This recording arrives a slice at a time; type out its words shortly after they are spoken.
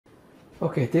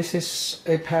Okay, this is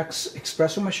Apex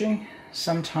espresso machine.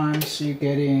 Sometimes you're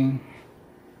getting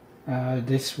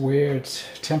this weird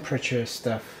temperature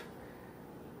stuff.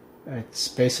 It's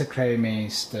basically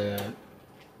means the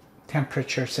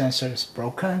temperature sensor is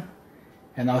broken,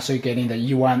 and also you're getting the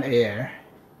E1 air.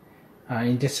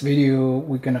 In this video,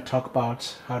 we're gonna talk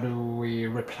about how do we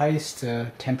replace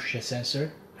the temperature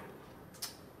sensor.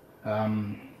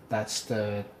 That's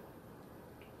the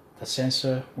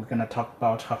sensor. We're gonna talk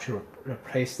about how to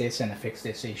replace this and fix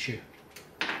this issue.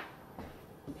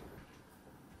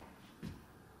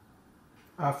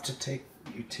 After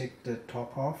you take the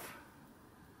top off,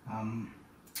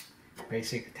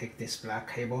 basically take this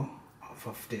black cable off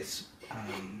of this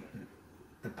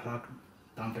the plug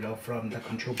down below from the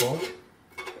control board,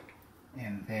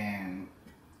 and then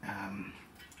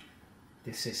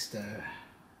this is the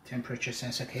temperature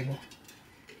sensor cable.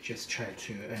 Just try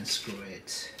to unscrew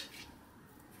it.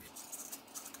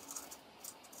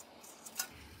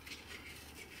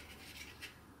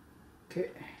 Okay,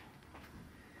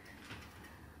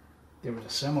 there was a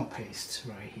thermal paste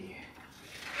right here.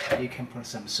 You can put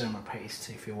some thermal paste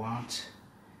if you want.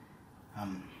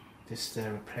 This is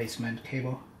the replacement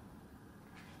cable,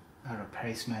 a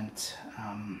replacement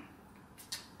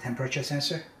temperature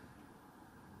sensor.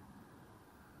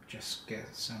 Just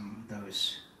get some of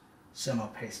those thermal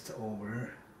paste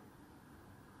over.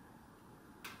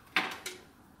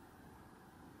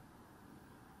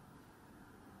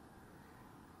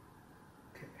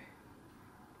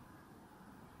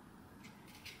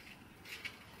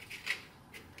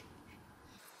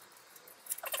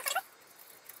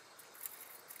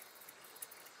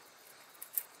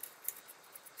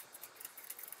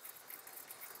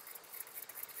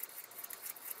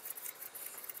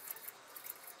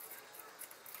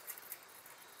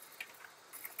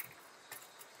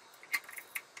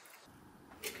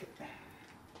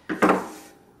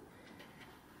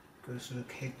 Goes to the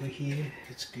cable here,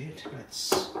 it's good.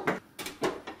 Let's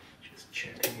just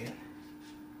check again.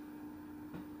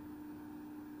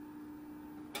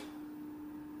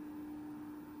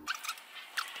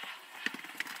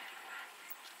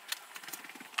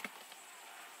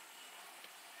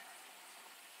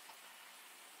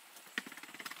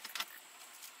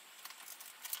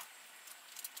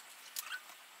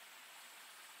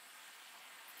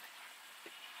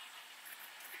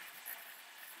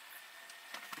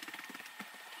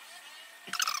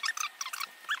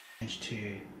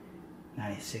 To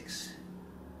 96.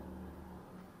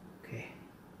 Okay,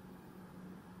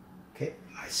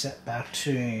 I set back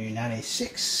to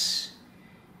 96,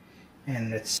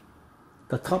 and it's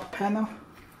the top panel.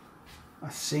 I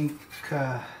think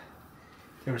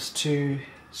there's two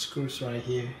screws right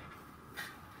here.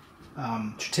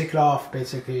 To take it off,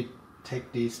 basically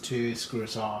take these two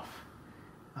screws off.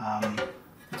 Now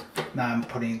I'm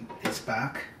putting this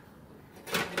back.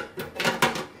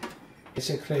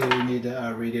 Basically, you need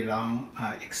a really long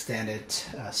extended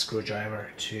screwdriver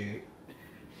to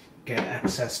get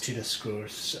access to the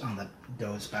screws on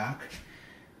those back.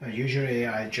 Usually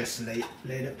I just lay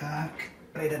it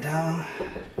down,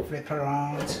 flip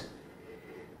around.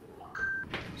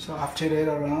 So after you lay it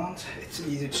around, it's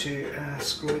easy to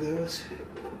screw those.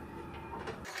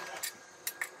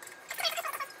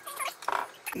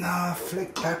 Now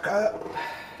flick back up.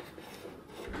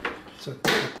 So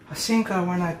I think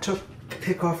when I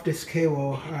take off this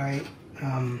cable, I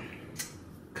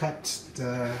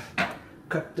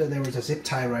there was a zip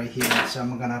tie right here, so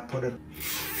I'm gonna put it,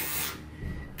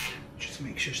 just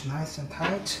make sure it's nice and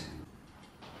tight.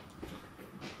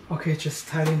 Okay, just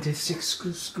tighten these 6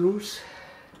 screws.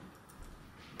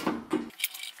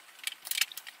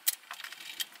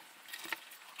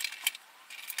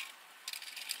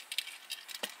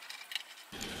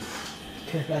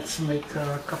 Okay, let's make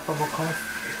a cup of coffee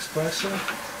espresso.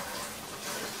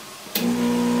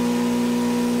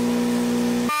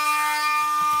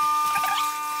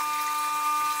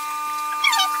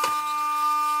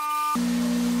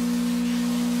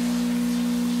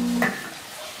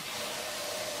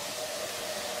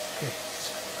 Okay,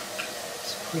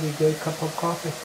 it's a pretty good cup of coffee.